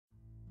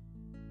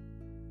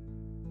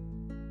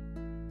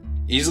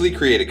Easily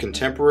create a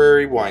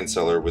contemporary wine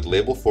cellar with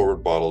label-forward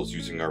bottles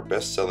using our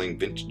best-selling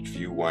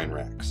VintageView wine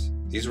racks.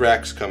 These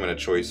racks come in a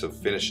choice of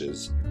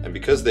finishes, and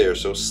because they are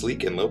so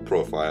sleek and low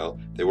profile,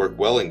 they work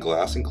well in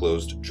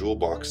glass-enclosed jewel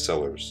box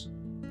cellars.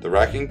 The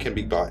racking can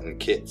be bought in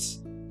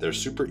kits. They're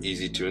super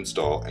easy to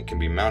install and can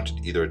be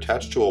mounted either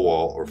attached to a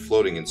wall or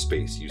floating in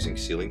space using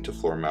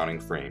ceiling-to-floor mounting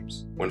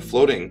frames. When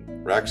floating,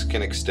 racks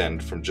can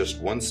extend from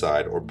just one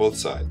side or both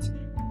sides,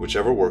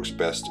 whichever works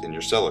best in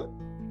your cellar.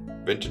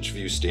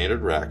 VintageView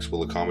standard racks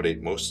will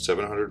accommodate most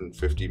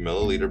 750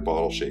 milliliter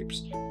bottle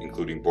shapes,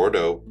 including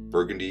Bordeaux,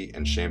 Burgundy,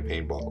 and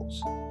Champagne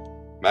bottles.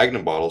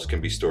 Magnum bottles can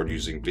be stored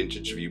using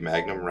VintageView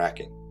Magnum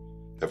racking.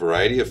 A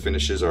variety of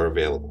finishes are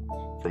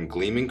available, from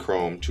gleaming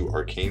chrome to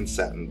arcane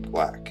satin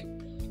black.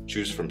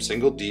 Choose from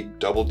single deep,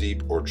 double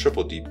deep, or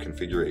triple deep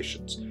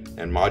configurations,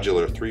 and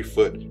modular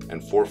 3-foot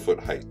and 4-foot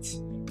heights.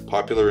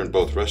 Popular in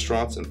both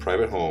restaurants and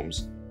private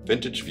homes,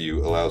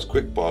 VintageView allows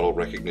quick bottle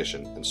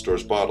recognition and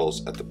stores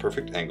bottles at the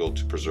perfect angle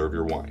to preserve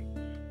your wine.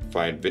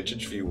 Find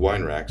VintageView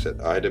wine racks at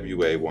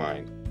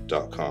iwawine.com.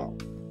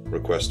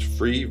 Request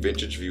free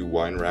VintageView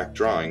wine rack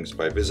drawings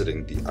by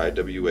visiting the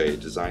IWA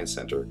Design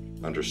Center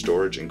under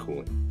Storage and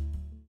Cooling.